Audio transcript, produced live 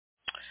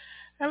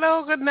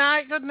Hello, good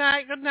night, good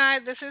night, good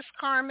night. This is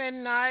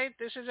Carmen Knight.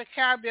 This is a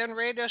Caribbean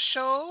radio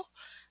show.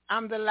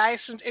 I'm the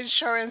licensed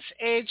insurance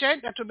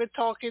agent that will be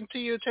talking to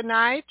you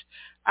tonight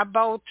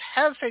about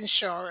health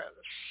insurance.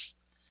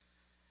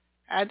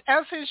 And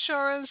health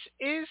insurance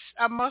is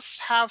a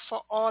must-have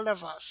for all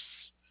of us.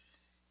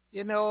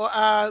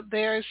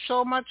 There is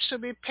so much to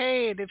be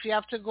paid if you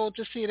have to go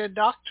to see the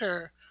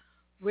doctor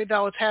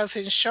without health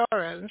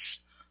insurance,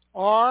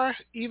 or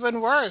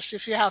even worse,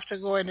 if you have to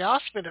go in the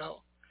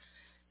hospital.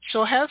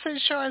 So health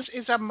insurance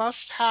is a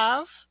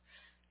must-have,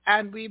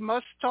 and we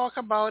must talk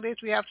about it.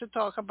 We have to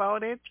talk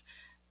about it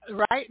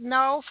right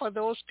now for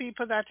those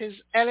people that is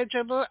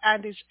eligible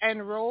and is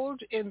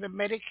enrolled in the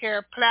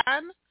Medicare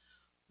plan.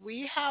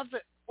 We have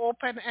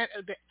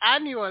the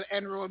annual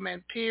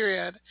enrollment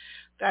period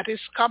that is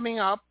coming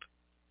up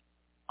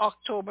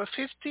October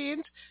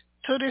 15th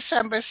to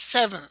December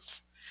 7th.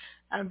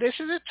 And this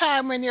is a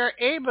time when you're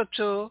able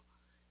to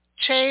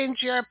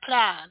change your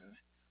plan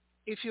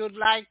if you'd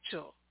like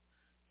to.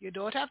 You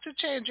don't have to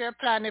change your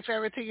plan if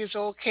everything is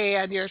okay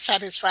and you're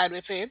satisfied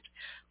with it.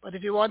 But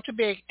if you want to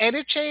make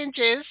any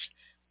changes,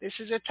 this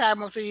is the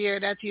time of the year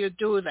that you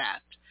do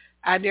that.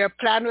 And your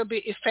plan will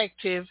be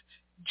effective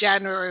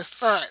January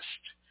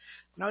 1st.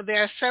 Now,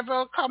 there are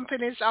several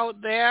companies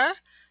out there,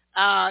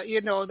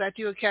 that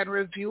you can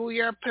review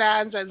your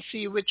plans and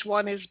see which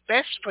one is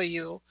best for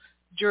you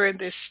during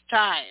this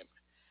time.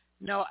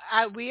 Now,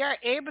 we are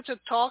able to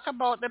talk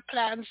about the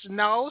plans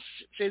now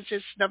since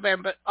it's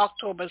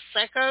October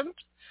 2nd.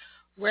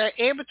 We're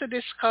able to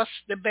discuss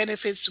the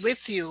benefits with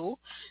you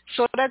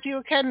so that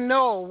you can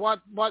know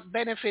what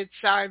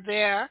benefits are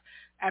there,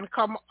 and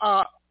come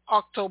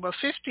October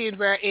 15th,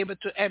 we're able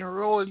to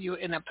enroll you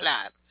in a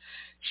plan.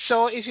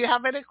 So if you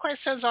have any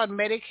questions on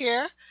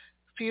Medicare,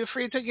 feel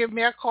free to give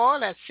me a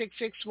call at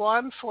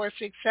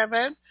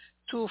 661-467-2407,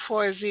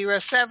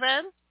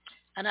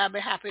 and I'll be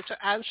happy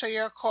to answer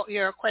your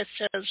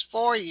questions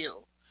for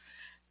you.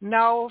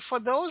 Now, for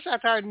those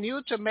that are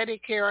new to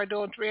Medicare or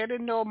don't really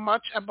know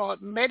much about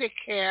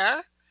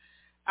Medicare,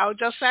 I would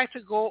just like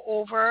to go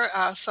over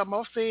some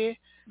of a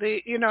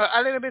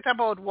little bit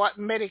about what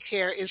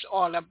Medicare is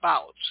all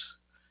about.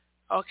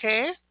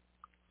 Okay?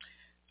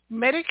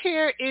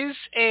 Medicare is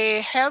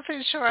a health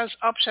insurance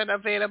option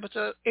available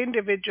to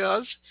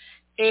individuals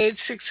age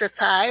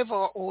 65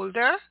 or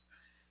older,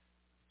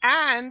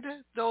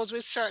 and those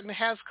with certain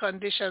health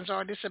conditions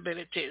or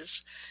disabilities.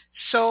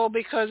 So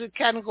because it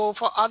can go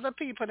for other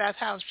people that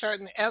have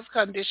certain health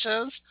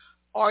conditions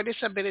or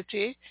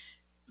disability,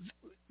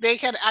 they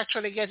can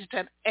actually get it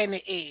at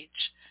any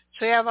age.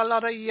 So you have a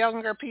lot of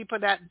younger people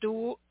that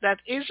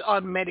is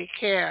on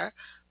Medicare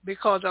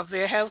because of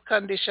their health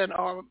condition,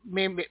 or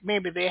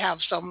maybe they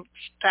have some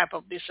type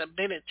of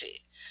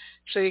disability.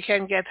 So you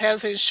can get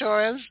health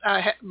insurance,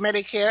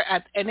 Medicare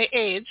at any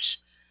age,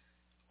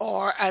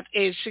 or at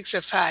age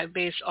 65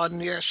 based on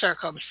your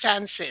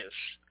circumstances.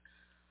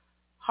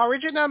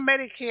 Original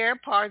Medicare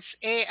Parts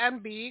A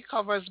and B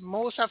covers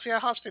most of your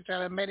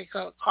hospital and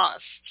medical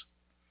costs.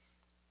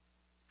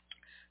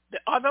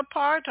 The other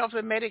part of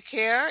the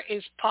Medicare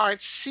is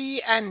Part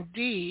C and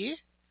D,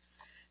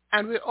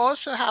 and we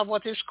also have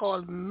what is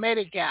called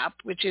Medigap,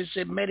 which is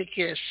the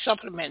Medicare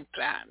supplement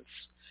plans.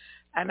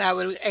 And I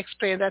will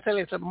explain that a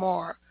little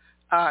more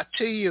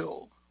to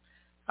you.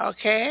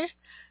 Okay?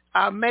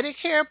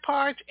 Medicare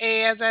Part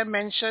A, as I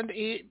mentioned,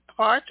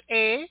 Part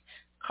A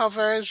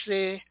covers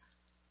the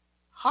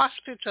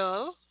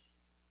hospital,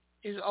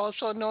 is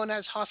also known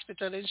as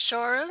hospital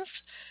insurance,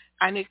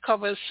 and it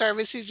covers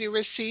services you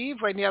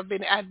receive when you have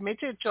been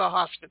admitted to a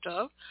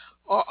hospital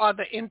or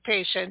other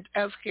inpatient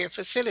healthcare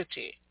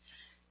facility.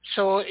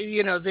 So,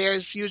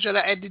 there's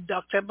usually a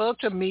deductible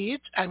to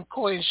meet and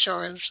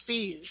co-insurance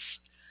fees.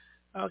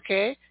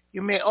 Okay?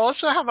 You may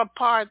also have a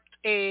Part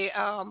A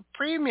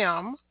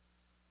premium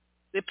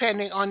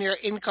depending on your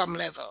income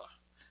level.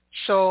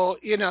 So,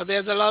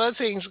 there's a lot of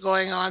things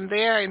going on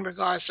there in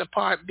regards to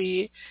Part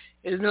B.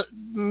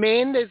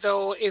 Mainly,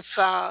 though, if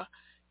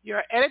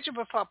you're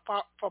eligible for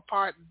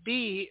Part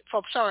B,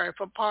 for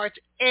Part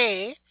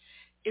A,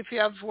 if you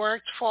have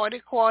worked 40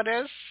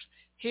 quarters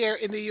here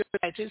in the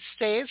United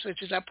States,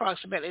 which is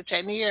approximately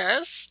 10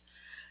 years,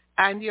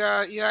 and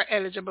you're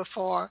eligible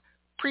for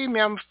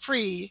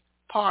premium-free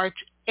Part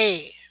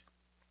A.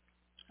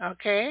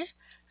 Okay?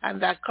 And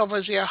that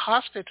covers your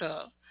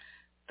hospital.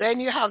 Then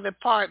you have the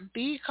Part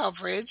B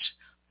coverage,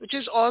 which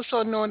is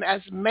also known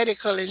as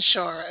medical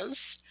insurance,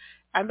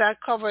 and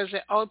that covers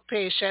the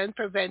outpatient,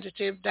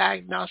 preventative,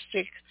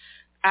 diagnostic,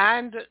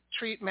 and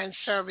treatment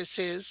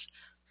services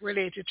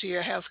related to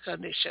your health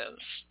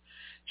conditions.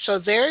 So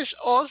there is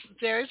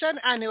an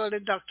annual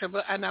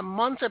deductible and a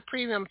monthly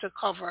premium to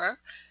cover,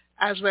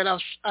 as well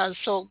as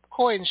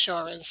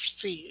co-insurance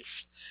fees.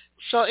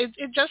 So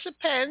it just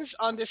depends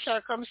on the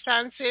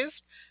circumstances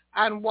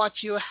and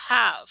what you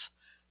have.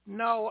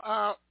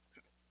 Now,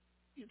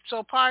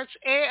 so Parts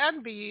A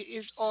and B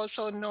is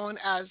also known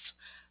as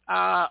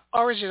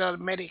Original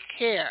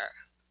Medicare.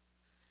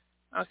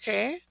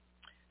 Okay?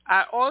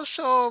 I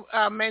also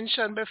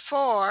mentioned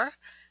before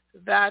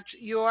that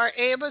you are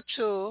able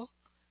to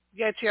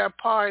get your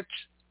Part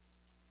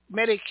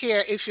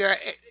Medicare if you're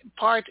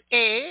Part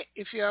A,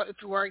 if you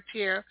worked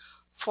here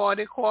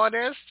 40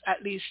 quarters,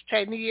 at least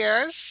 10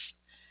 years,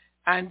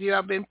 and you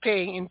have been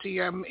paying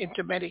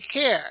into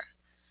Medicare.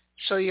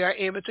 So you are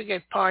able to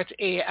get Part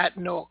A at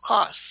no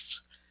cost.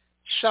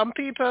 Some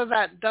people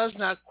that does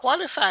not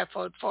qualify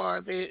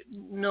for the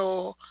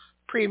no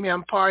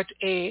premium Part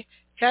A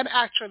can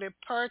actually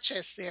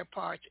purchase their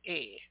Part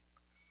A.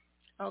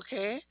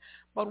 Okay?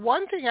 But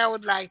one thing I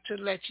would like to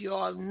let you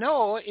all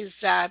know is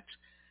that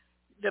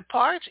the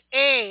Part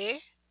A,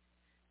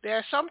 there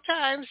are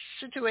sometimes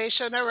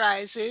situation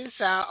arises,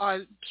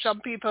 or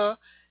some people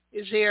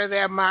is here,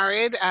 they're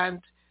married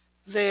and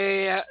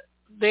they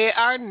they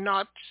are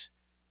not,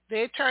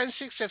 they turn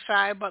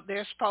 65, but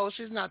their spouse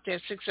is not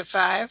there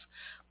 65,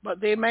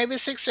 but they may be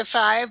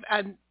 65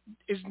 and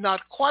is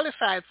not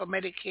qualified for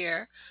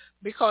Medicare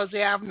because they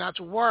have not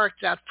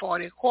worked at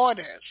 40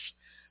 quarters.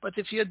 But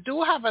if you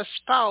do have a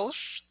spouse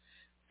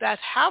that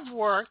have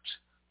worked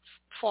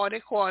 40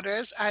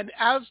 quarters and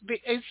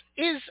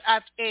is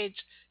at age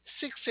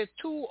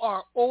 62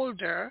 or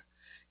older,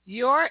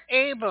 you're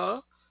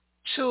able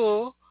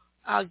to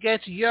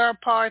get your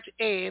Part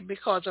A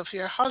because of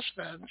your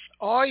husband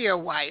or your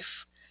wife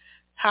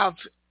have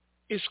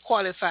is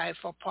qualified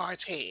for Part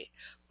A.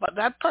 But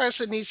that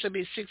person needs to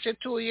be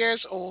 62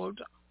 years old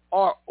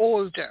or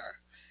older.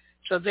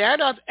 So they are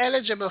not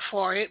eligible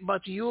for it,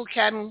 but you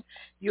can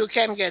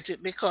get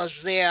it because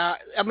they are.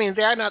 I mean,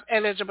 they are not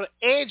eligible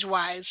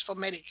age-wise for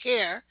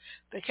Medicare.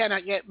 They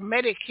cannot get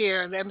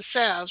Medicare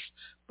themselves,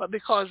 but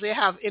because they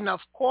have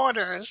enough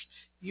quarters,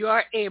 you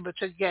are able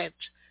to get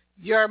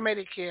your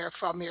Medicare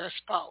from your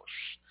spouse.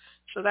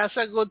 So that's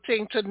a good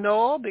thing to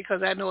know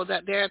because I know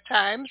that there are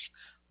times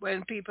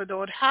when people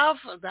don't have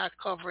that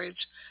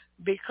coverage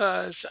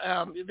because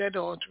they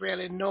don't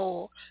really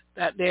know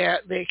that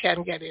they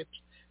can get it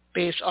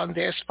based on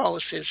their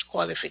spouse's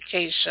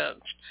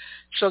qualifications.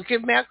 So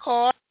give me a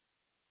call.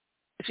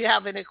 If you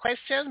have any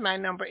questions, my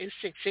number is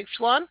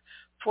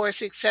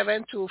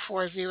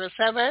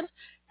 661-467-2407,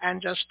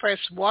 and just press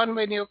 1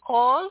 when you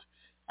call,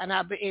 and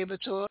I'll be able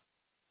to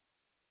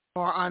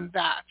more on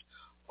that.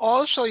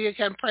 Also, you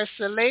can press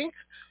the link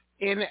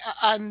in,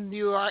 and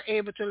you are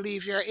able to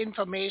leave your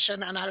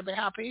information, and I'll be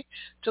happy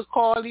to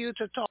call you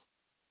to talk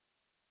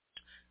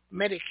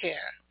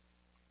Medicare.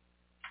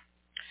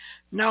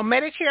 Now,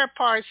 Medicare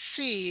Part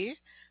C,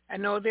 I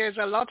know there's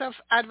a lot of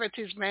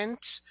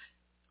advertisements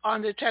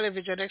on the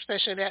television,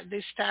 especially at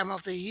this time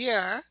of the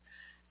year,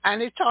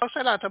 and it talks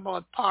a lot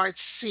about Part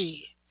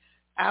C.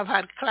 I've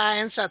had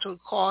clients that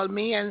would call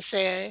me and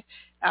say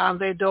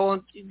they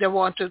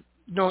want to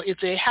know if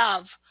they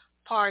have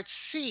Part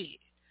C.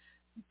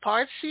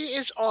 Part C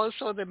is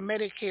also the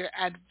Medicare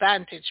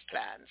Advantage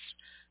plans.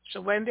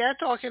 So when they're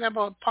talking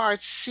about Part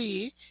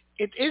C,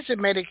 it is a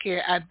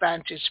Medicare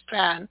Advantage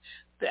plan,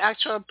 the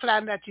actual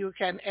plan that you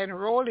can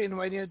enroll in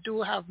when you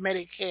do have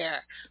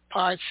Medicare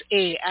Parts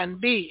A and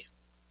B.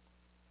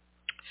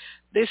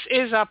 This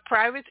is a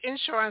private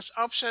insurance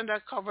option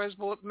that covers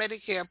both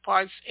Medicare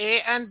Parts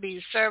A and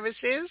B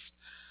services.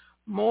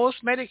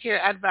 Most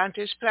Medicare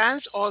Advantage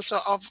plans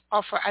also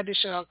offer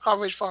additional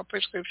coverage for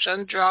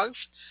prescription drugs,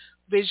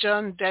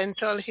 vision,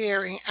 dental,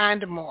 hearing,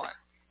 and more.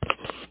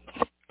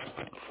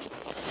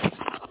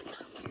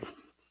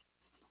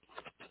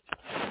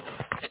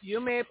 You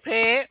may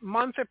pay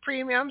monthly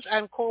premiums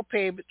and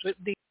co-pay with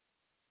these,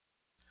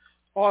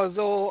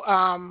 although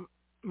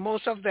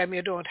most of them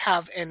you don't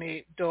have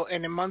any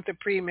monthly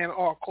premium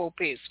or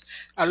co-pays.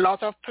 A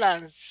lot of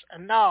plans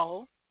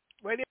now,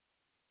 when you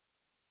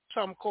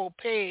have some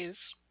co-pays,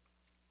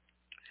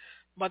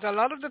 but a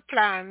lot of the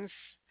plans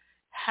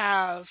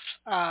have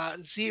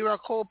zero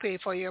copay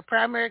for your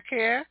primary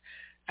care,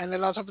 and a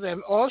lot of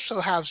them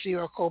also have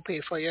zero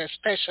copay for your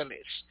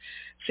specialist.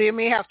 So you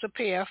may have to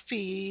pay a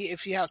fee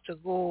if you have to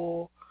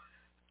go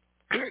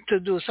to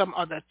do some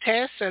other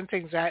tests and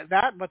things like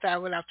that, but I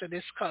will have to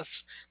discuss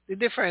the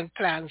different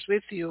plans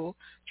with you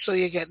so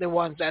you get the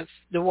one that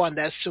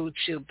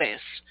suits you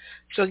best.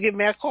 So give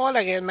me a call.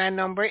 Again, my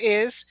number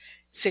is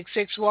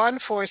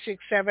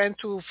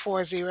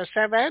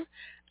 661-467-2407,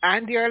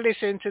 and you're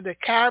listening to the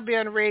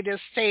Caribbean radio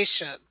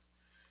station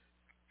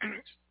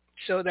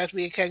so that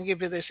we can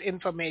give you this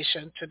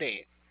information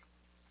today.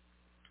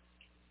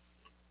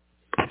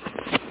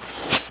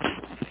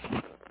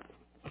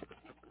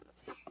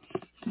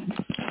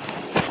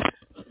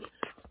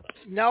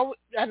 Now,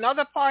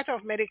 another part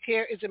of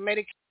Medicare is a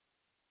Medicare,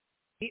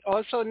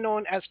 also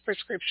known as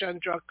prescription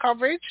drug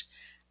coverage,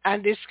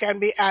 and this can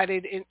be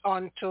added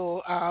onto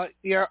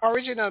your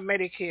original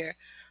Medicare.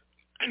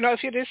 Now,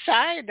 if you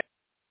decide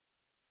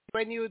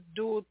when you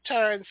do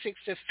turn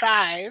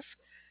 65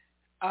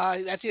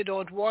 that you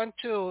don't want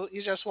to,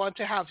 you just want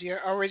to have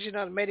your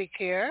original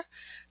Medicare,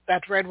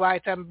 that red,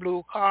 white, and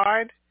blue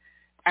card,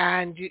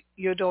 and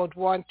you don't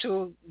want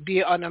to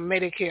be on a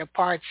Medicare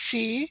Part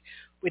C,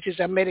 which is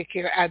a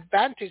Medicare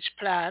Advantage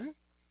plan,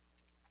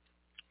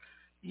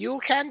 you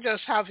can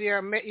just have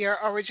your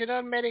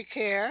original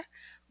Medicare,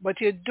 but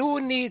you do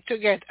need to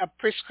get a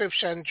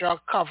prescription drug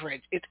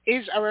coverage. It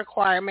is a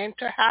requirement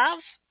to have,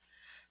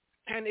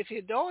 and if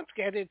you don't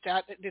get it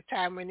at the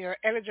time when you're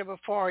eligible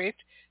for it,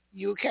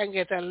 you can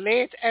get a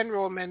late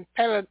enrollment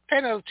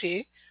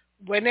penalty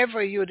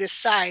whenever you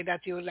decide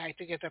that you would like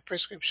to get a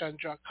prescription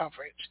drug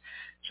coverage.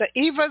 So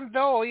even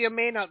though you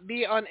may not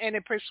be on any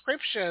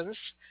prescriptions,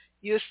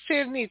 you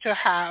still need to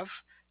have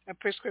a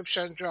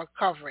prescription drug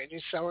coverage.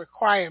 It's a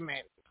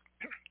requirement.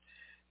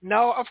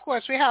 Now, of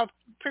course, we have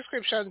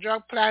prescription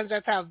drug plans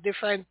that have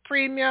different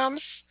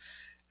premiums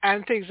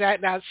and things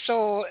like that.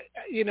 So,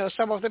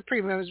 some of the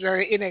premiums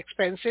very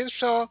inexpensive.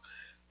 So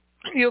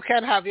you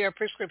can have your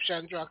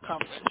prescription drug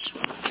coverage.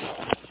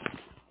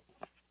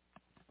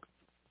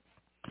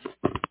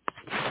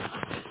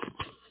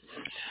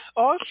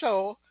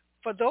 Also,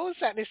 for those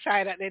that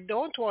decide that they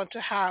don't want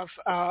to have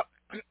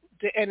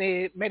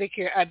any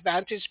Medicare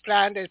Advantage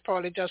plan, they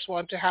probably just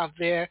want to have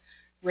their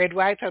red,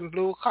 white, and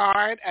blue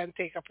card and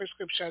take a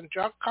prescription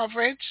drug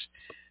coverage.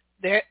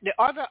 The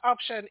other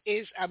option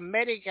is a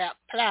Medigap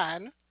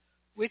plan,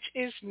 which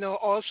is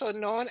also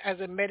known as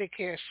a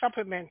Medicare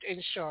supplement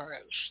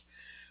insurance.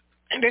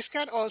 And this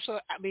can also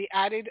be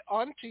added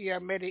onto your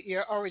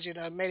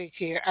original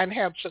Medicare and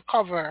helps to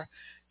cover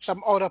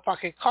some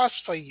out-of-pocket costs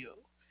for you.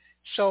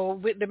 So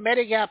with the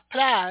Medigap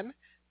plan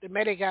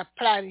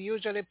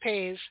usually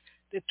pays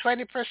the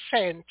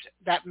 20%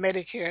 that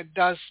Medicare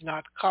does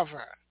not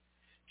cover,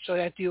 so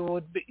that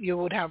you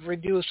would have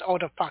reduced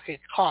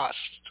out-of-pocket costs.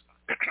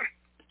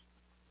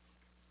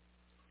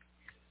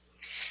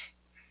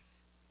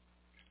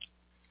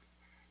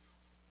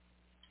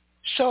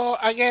 So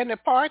again, the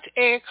Part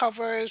A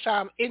covers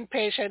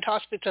inpatient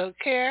hospital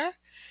care,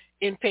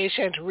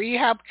 inpatient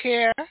rehab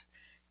care,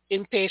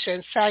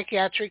 inpatient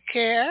psychiatric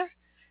care,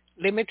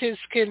 limited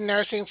skilled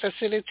nursing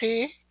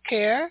facility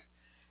care,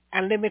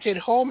 and limited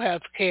home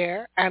health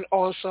care, and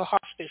also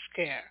hospice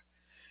care.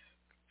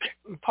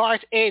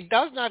 Part A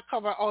does not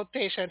cover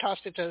outpatient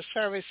hospital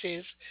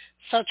services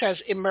such as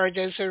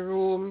emergency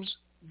rooms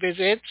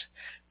visits.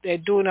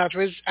 That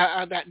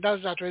does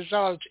not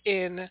result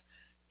in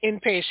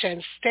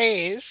inpatient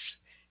stays.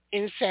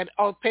 Instead,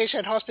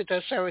 outpatient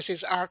hospital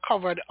services are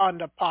covered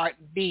under Part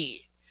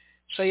B.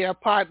 So your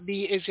Part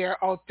B is your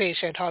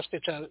outpatient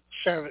hospital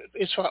service.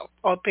 It's for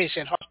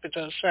outpatient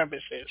hospital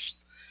services.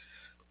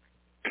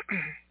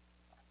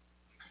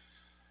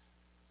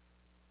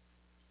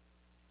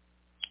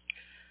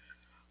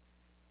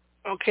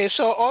 Okay,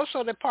 so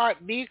also the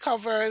Part B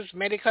covers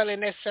medically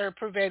necessary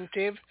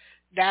preventive,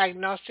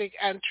 diagnostic,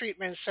 and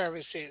treatment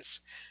services.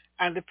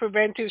 And the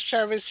preventive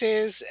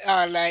services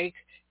are like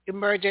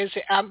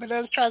emergency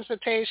ambulance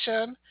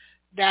transportation,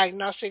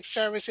 diagnostic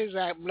services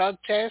like blood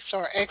tests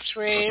or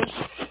x-rays,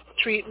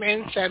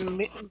 treatments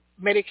and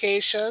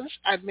medications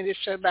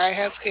administered by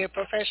healthcare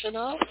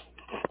professionals.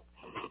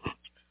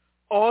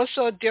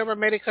 Also, durable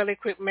medical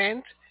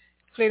equipment,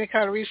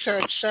 clinical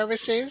research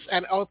services,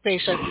 and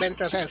outpatient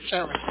mental health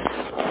services.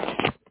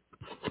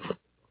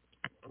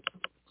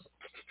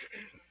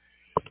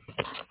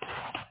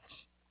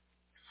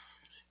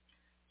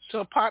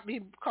 So Part B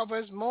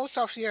covers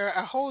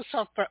a host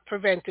of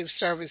preventive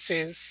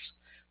services,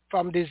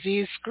 from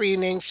disease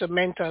screenings to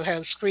mental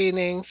health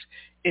screenings.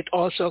 It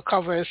also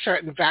covers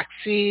certain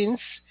vaccines,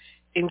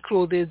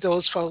 including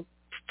those for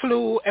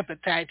flu,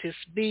 hepatitis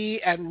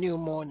B, and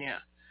pneumonia.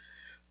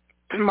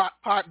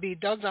 Part B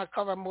does not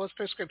cover most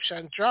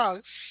prescription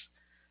drugs,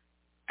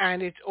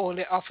 and it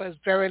only offers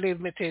very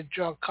limited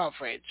drug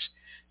coverage.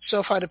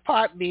 So for the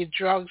Part B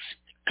drugs,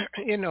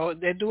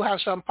 they do have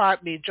some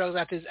Part B drugs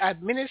that is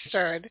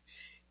administered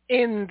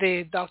in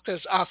the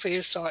doctor's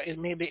office or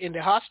maybe in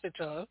the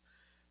hospital,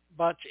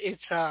 but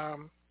it's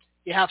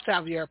you have to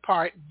have your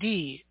Part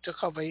D to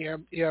cover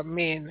your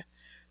main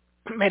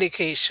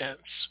medications.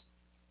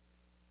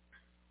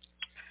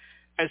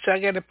 And so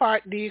again, the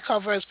Part D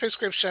covers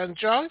prescription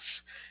drugs,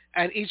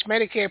 and each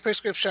Medicare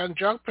prescription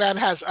drug plan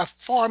has a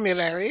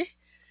formulary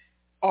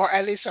or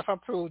a list of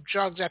approved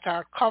drugs that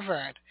are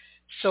covered.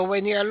 So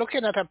when you're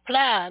looking at a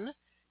plan,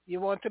 you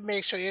want to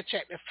make sure you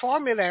check the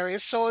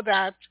formulary so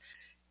that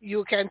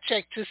you can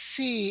check to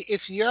see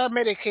if your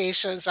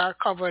medications are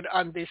covered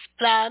on this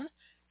plan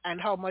and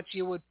how much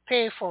you would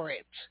pay for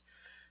it.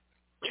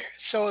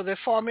 So the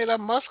formula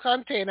must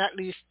contain at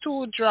least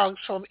 2 drugs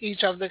from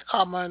each of the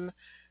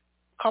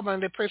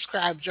commonly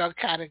prescribed drug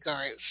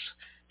categories,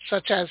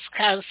 such as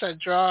cancer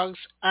drugs,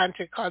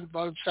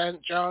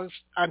 anticonvulsant drugs,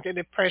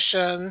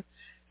 antidepressant,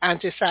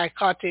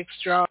 antipsychotics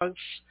drugs.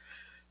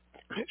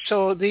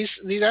 So these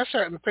are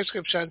certain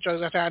prescription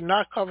drugs that are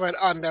not covered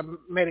under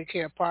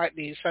Medicare Part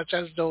D, such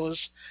as those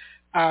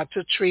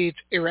to treat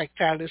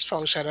erectile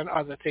dysfunction and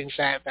other things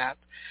like that.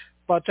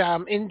 But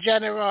in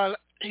general,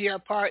 your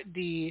Part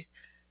D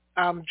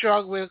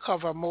drug will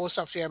cover most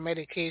of your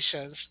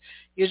medications.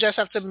 You just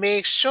have to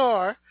make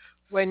sure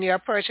when you're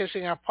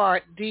purchasing a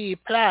Part D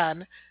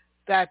plan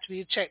that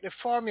we check the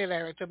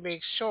formulary to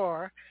make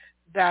sure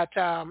that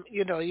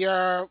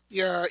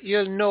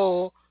you'll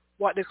know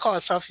what the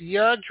cost of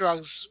your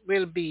drugs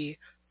will be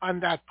on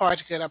that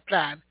particular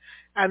plan.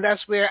 And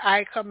that's where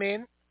I come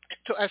in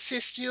to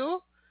assist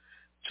you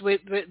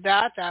with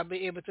that. I'll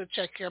be able to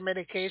check your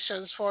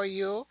medications for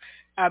you.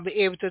 I'll be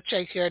able to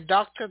check your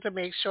doctor to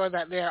make sure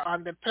that they're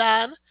on the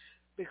plan,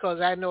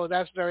 because I know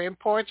that's very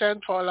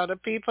important for a lot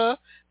of people.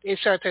 They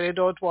certainly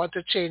don't want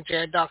to change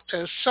their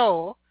doctors.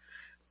 So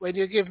when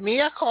you give me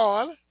a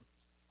call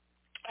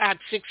at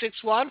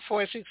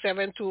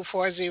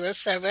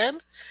 661-467-2407,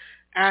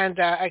 and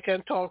I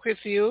can talk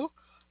with you,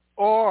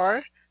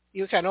 or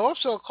you can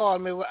also call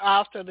me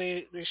after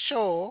the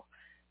show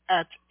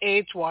at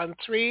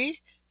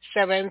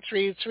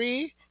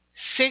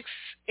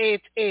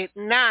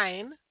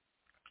 813-733-6889,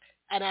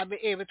 and I'll be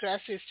able to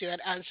assist you and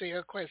answer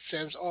your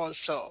questions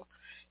also.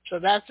 So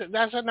that's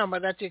a number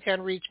that you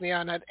can reach me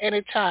on at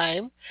any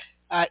time.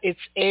 It's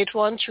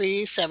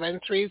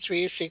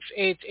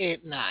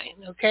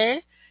 813-733-6889,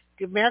 okay?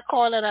 Give me a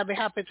call and I'll be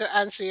happy to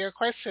answer your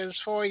questions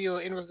for you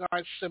in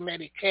regards to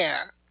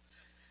Medicare.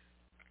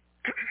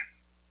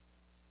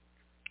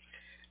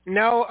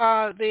 Now,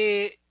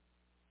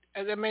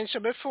 as I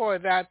mentioned before,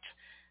 that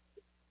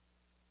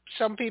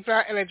some people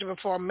are eligible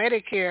for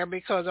Medicare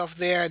because of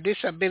their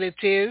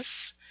disabilities,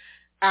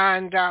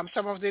 and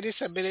some of the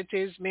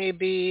disabilities may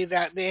be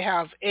that they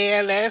have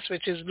ALS,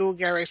 which is Lou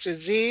Gehrig's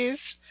disease,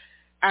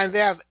 and they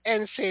have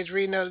end-stage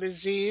renal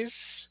disease,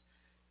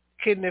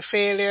 kidney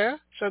failure.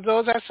 So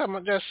those are some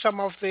of the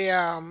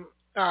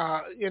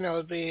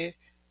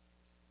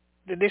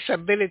the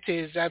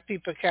disabilities that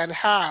people can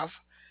have,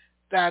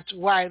 that's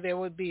why they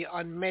would be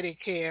on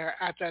Medicare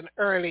at an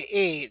early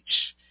age,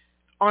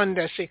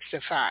 under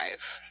 65,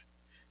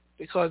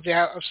 because they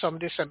have some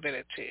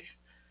disability.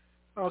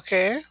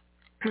 Okay?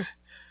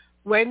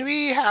 When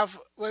we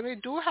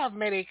do have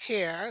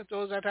Medicare,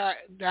 those that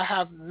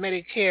have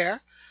Medicare,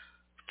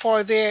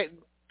 those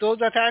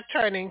that are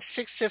turning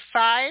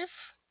 65,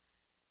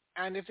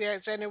 and if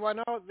there's anyone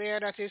out there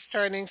that is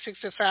turning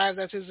 65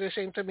 that is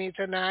listening to me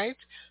tonight,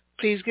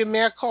 please give me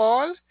a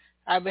call.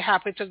 I'll be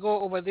happy to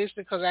go over this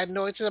because I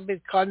know it's a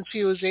bit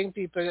confusing.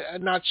 People are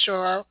not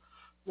sure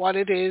what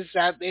it is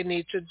that they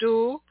need to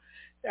do,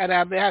 and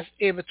I'll be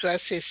able to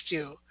assist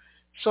you.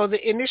 So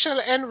the initial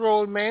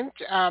enrollment,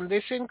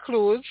 this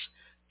includes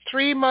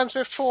 3 months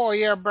before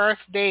your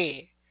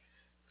birthday.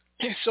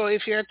 So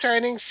if you're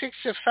turning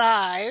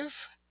 65,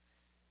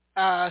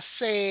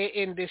 say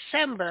in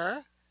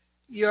December,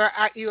 you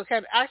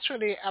can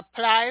actually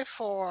apply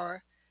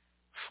for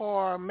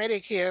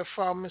Medicare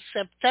from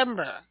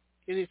September.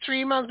 It is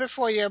 3 months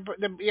before your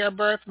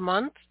birth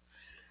month,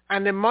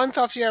 and the month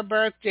of your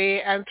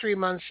birthday, and 3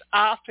 months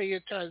after you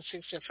turn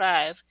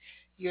 65,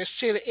 you're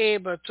still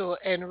able to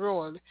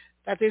enroll.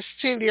 That is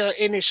still your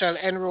initial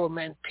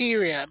enrollment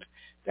period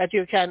that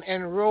you can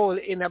enroll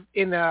in a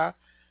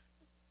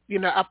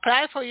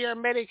apply for your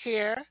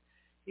Medicare.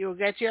 You'll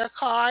get your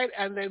card,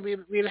 and then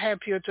we'll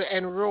help you to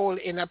enroll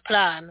in a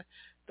plan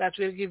that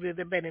will give you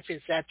the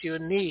benefits that you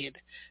need.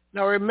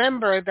 Now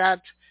remember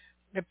that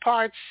the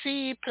Part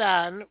C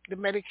plan, the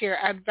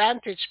Medicare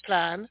Advantage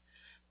plan,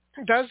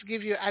 does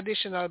give you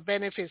additional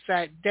benefits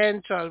like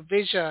dental,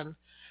 vision,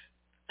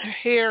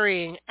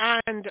 hearing,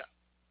 and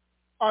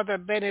other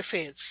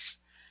benefits.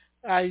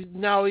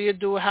 Now you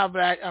do have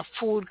like a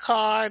food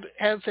card,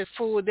 healthy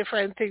food,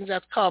 different things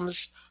that comes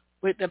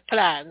with the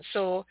plan.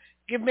 So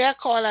give me a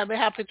call. I'll be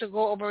happy to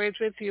go over it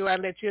with you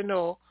and let you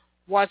know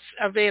what's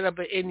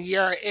available in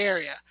your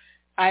area.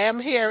 I am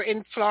here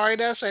in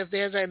Florida, so if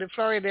there's any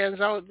Floridians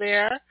out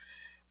there,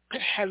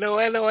 hello,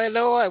 hello,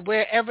 hello.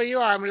 Wherever you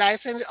are, I'm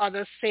licensed in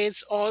other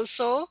states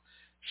also,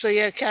 so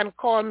you can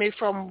call me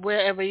from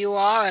wherever you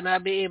are, and I'll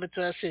be able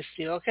to assist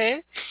you,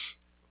 okay?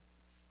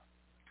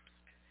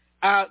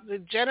 The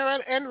general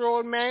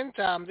enrollment,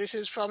 this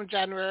is from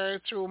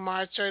January through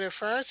March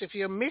 31st. If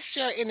you miss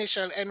your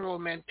initial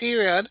enrollment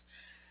period,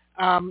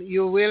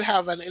 you will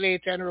have a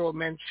late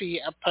enrollment fee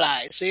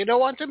applied. So you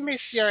don't want to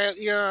miss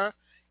your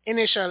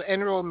initial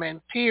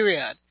enrollment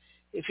period.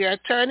 If you're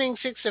turning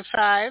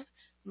 65,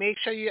 make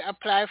sure you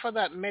apply for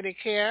that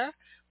Medicare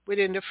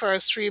within the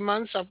first 3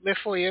 months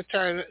before you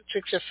turn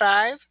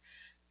 65,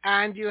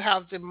 and you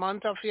have the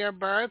month of your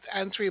birth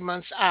and 3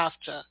 months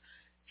after.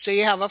 So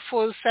you have a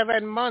full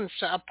 7 months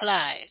to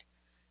apply.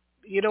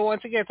 You don't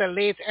want to get a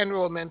late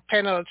enrollment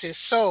penalty.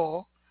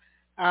 So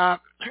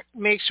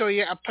make sure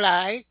you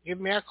apply. Give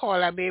me a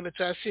call. I'll be able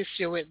to assist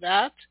you with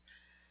that.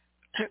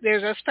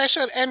 There's a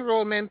special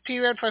enrollment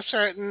period for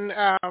certain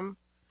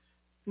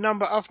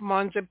number of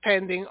months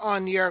depending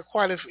on your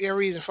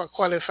reason for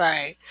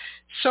qualifying.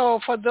 So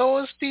for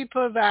those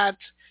people there are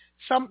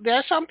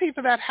some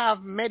people that have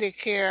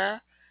Medicare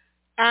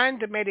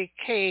and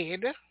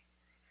Medicaid.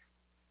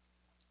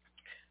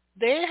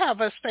 They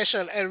have a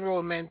special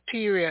enrollment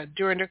period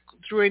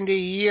during the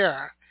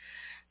year.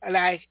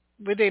 Like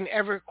within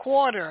every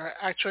quarter,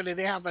 actually,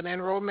 they have an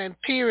enrollment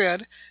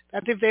period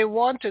that if they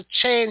want to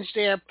change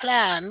their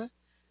plan,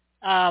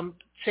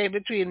 say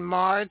between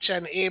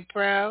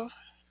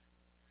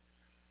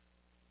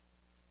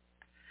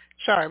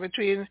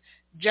between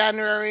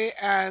January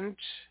and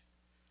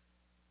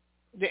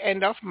the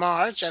end of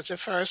March, that's the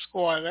first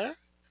quarter,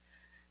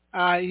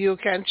 You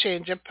can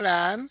change a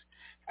plan.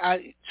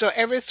 So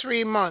every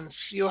 3 months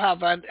you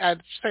have a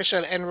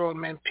special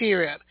enrollment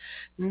period.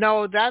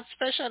 Now that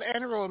special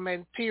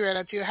enrollment period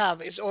that you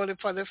have is only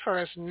for the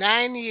first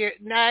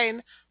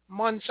 9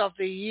 months of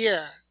the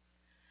year.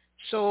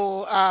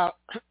 So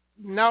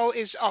now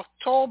it's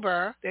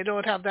October. They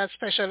don't have that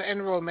special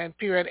enrollment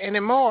period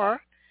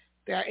anymore.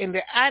 They are in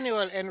the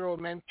annual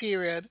enrollment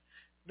period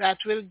that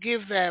will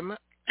give them,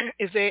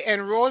 if they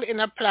enroll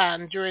in a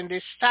plan during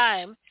this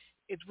time,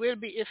 it will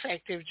be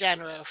effective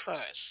January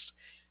 1st.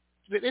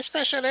 With the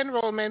special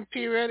enrollment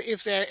period,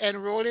 if they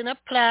enroll in a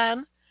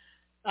plan,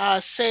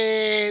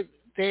 say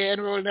they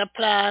enroll in a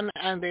plan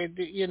and they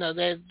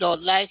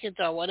don't like it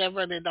or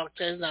whatever, the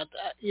doctor is not,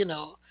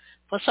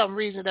 for some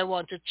reason they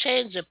want to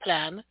change the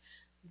plan,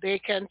 they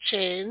can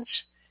change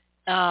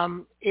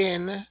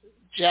in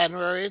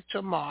January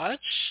to March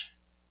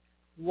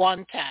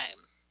one time.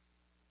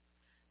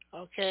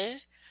 Okay?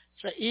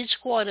 So each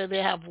quarter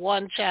they have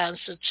one chance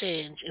to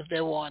change if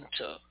they want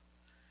to.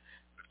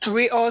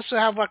 We also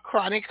have a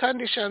chronic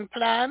condition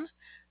plan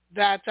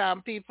that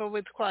people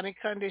with chronic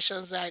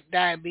conditions like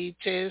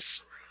diabetes,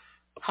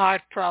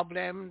 heart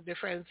problem,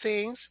 different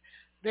things,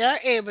 they are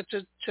able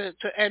to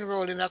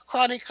enroll in a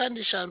chronic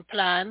condition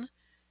plan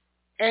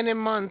any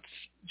month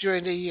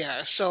during the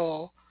year.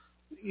 So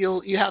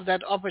you have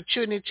that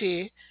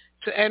opportunity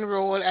to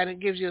enroll, and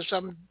it gives you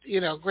some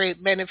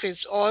great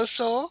benefits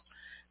also,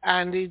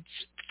 and it's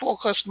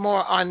focused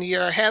more on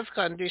your health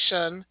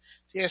condition,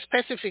 your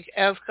specific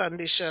health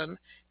condition.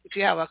 If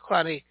you have a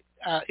chronic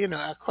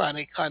a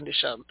chronic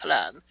condition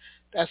plan,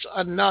 that's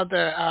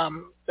another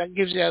that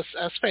gives you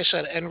a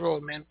special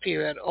enrollment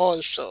period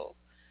also.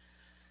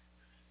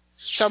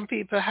 Some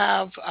people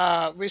have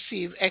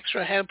received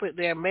extra help with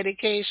their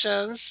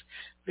medications.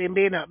 They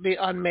may not be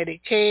on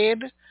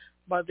Medicaid,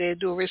 but they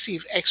do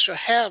receive extra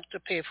help to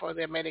pay for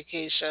their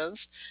medications.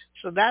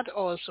 So that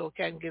also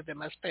can give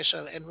them a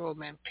special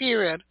enrollment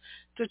period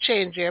to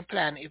change their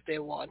plan if they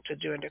want to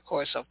during the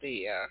course of the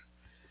year.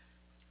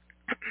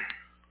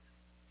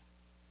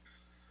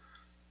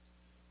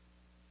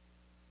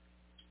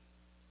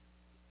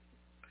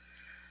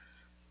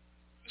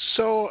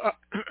 So,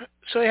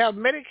 so you have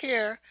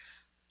Medicare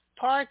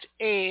Part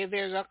A.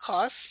 There's a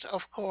cost,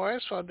 of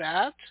course, for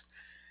that,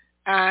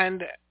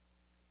 and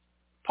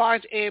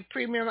Part A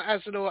premium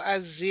as low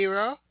as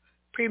zero,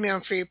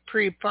 premium free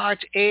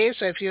pre-Part A.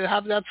 So if you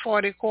have that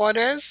 40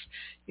 quarters,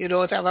 you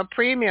don't have a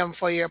premium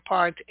for your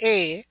Part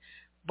A.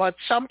 But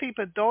some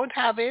people don't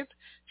have it,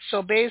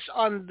 so based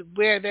on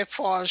where they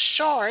fall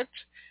short,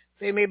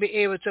 they may be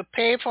able to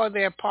pay for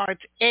their Part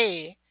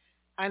A,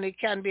 and it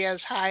can be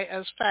as high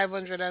as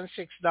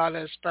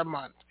 $506 per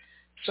month.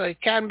 So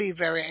it can be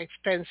very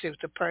expensive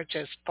to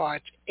purchase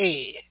Part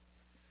A.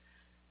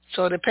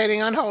 So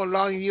depending on how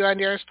long you and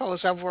your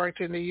spouse have worked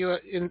in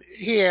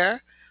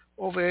here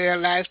over your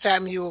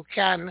lifetime,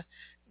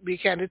 we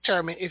can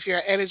determine if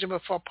you're eligible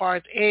for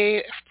Part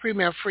A,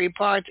 premium free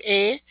Part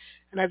A.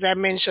 And as I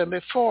mentioned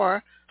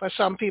before, for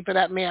some people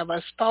that may have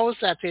a spouse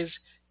that is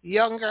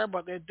younger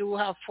but they do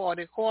have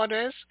 40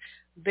 quarters,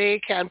 they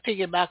can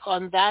piggyback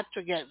on that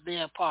to get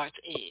their Part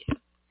A.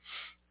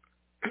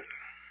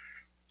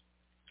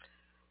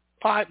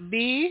 Part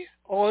B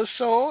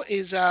also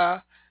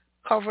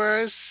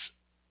covers,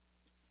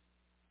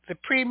 the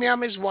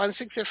premium is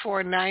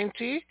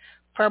 $164.90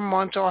 per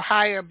month or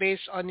higher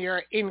based on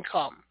your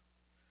income.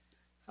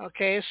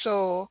 Okay,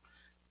 so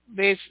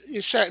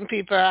certain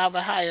people have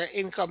a higher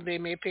income, they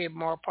may pay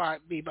more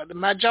Part B, but the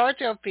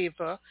majority of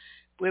people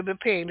will be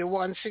paying the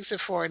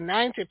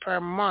 $164.90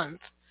 per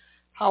month.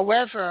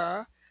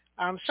 However,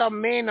 some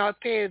may not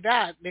pay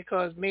that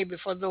because maybe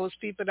for those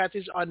people that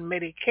is on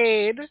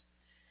Medicaid,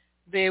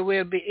 they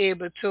will be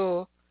able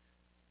to,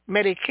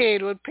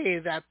 Medicaid would pay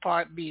that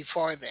Part B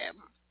for them.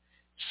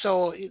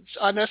 So it's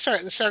under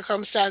certain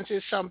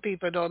circumstances, some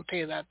people don't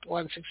pay that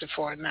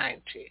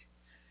 $164.90.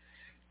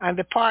 And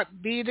the Part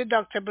B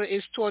deductible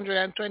is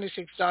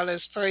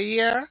 $226 per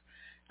year.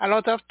 A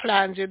lot of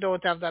plans, you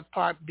don't have that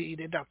Part B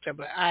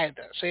deductible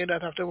either, so you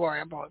don't have to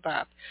worry about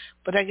that.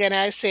 But again,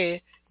 I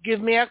say, give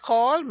me a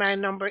call. My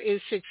number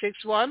is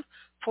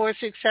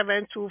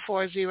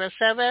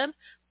 661-467-2407.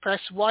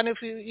 Press 1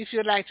 if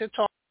you'd like to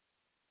talk.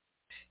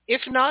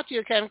 If not,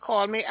 you can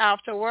call me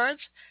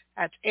afterwards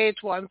at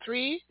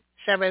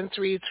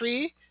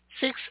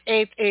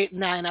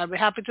 813-733-6889. I'll be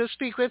happy to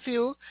speak with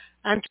you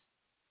and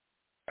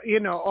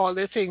all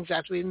the things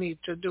that we need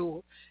to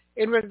do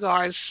in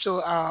regards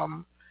to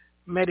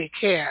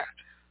Medicare.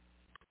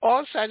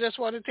 Also, I just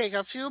want to take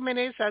a few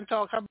minutes and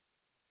talk about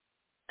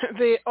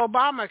the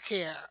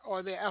Obamacare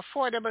or the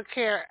Affordable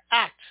Care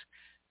Act.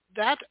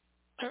 That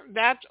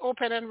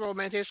open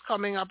enrollment is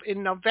coming up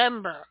in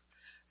November.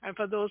 And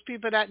for those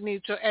people that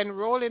need to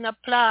enroll in a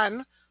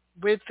plan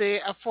with the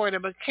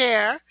Affordable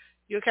Care,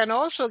 you can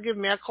also give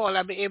me a call.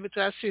 I'll be able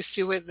to assist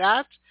you with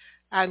that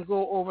and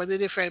go over the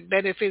different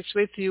benefits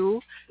with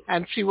you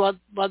and see what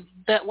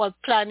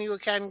plan you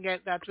can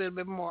get that will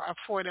be more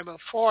affordable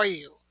for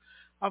you.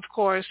 Of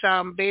course,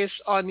 based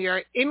on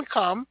your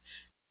income,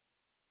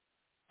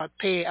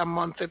 pay a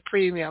monthly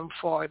premium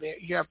for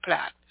your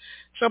plan.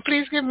 So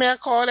please give me a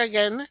call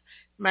again.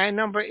 My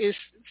number is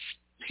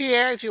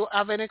here. If you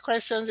have any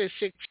questions,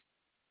 it's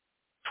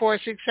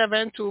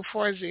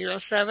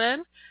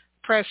 467-2407.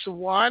 Press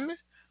 1.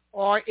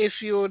 Or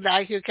if you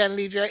like, you can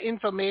leave your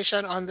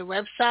information on the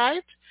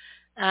website,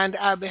 and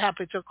I'll be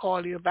happy to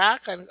call you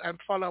back and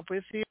follow up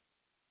with you.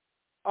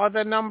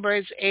 Other number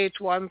is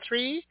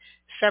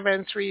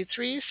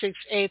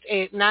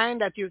 813-733-6889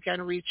 that you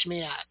can reach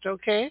me at,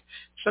 okay?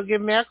 So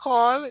give me a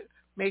call.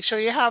 Make sure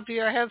you have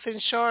your health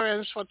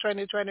insurance for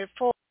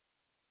 2024.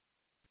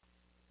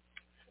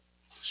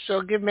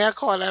 So give me a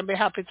call. I'll be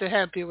happy to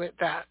help you with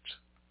that.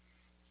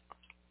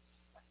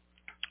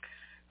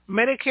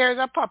 Medicare is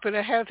a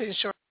popular health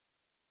insurance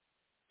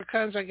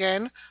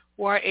again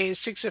who are age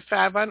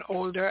 65 and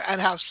older and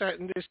have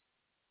certain disabilities.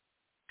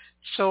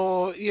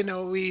 So,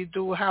 we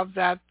do have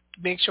that.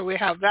 Make sure we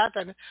have that.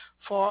 And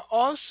for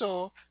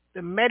also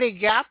the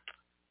Medigap,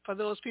 for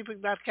those people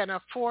that can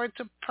afford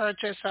to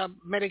purchase a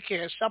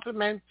Medicare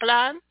supplement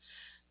plan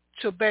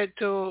to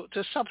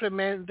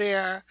supplement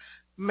their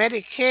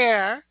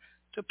Medicare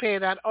to pay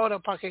that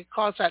out-of-pocket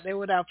cost that they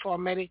would have for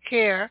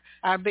Medicare,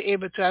 I'll be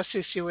able to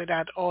assist you with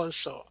that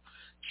also.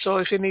 So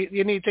if you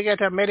need to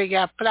get a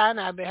Medigap plan,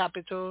 I'll be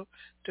happy to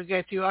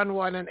get you on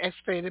one and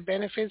explain the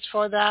benefits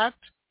for that.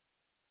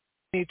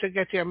 Need to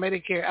get your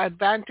Medicare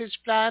Advantage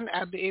plan,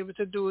 I'll be able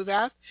to do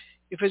that.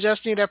 If you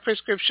just need a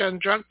prescription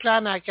drug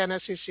plan, I can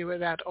assist you with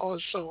that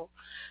also.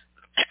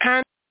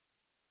 And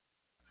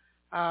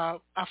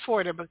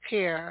affordable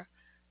care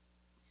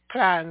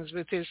plans,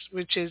 which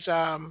is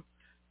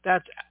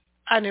that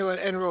annual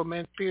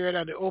enrollment period,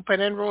 or the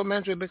open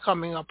enrollment will be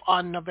coming up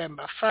on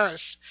November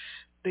 1st.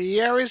 The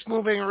year is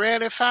moving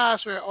really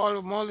fast. We're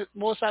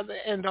almost at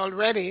the end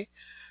already.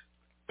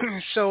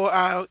 So,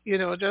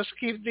 just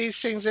keep these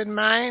things in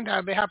mind.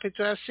 I'll be happy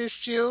to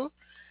assist you.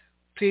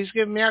 Please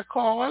give me a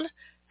call.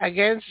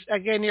 Again,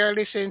 you're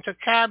listening to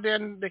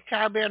the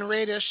Caribbean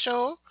Radio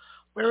Show.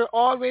 We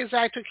always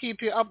like to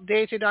keep you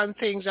updated on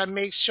things and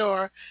make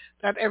sure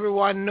that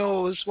everyone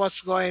knows what's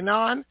going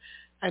on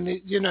and,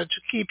 to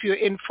keep you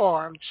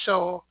informed.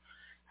 So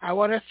I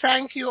want to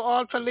thank you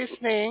all for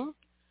listening.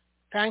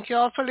 Thank you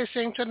all for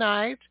listening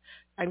tonight.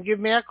 And give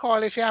me a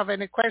call if you have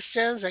any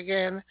questions.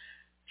 Again,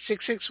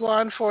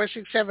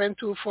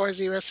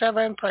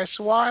 661-467-2407, press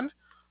 1,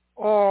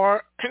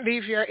 or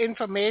leave your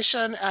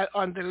information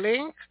on the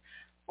link,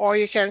 or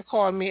you can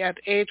call me at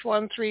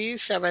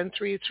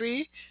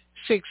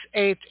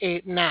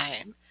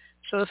 813-733-6889.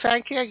 So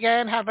thank you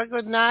again. Have a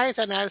good night,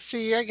 and I'll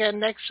see you again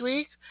next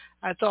week.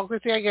 I'll talk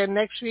with you again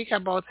next week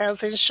about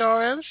health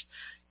insurance.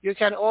 You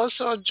can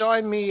also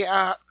join me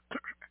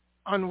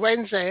on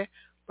Wednesday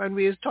when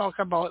we talk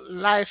about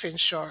life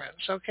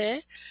insurance,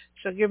 okay?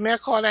 So give me a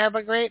call. Have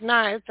a great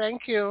night.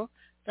 Thank you.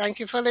 Thank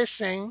you for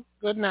listening.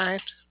 Good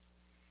night.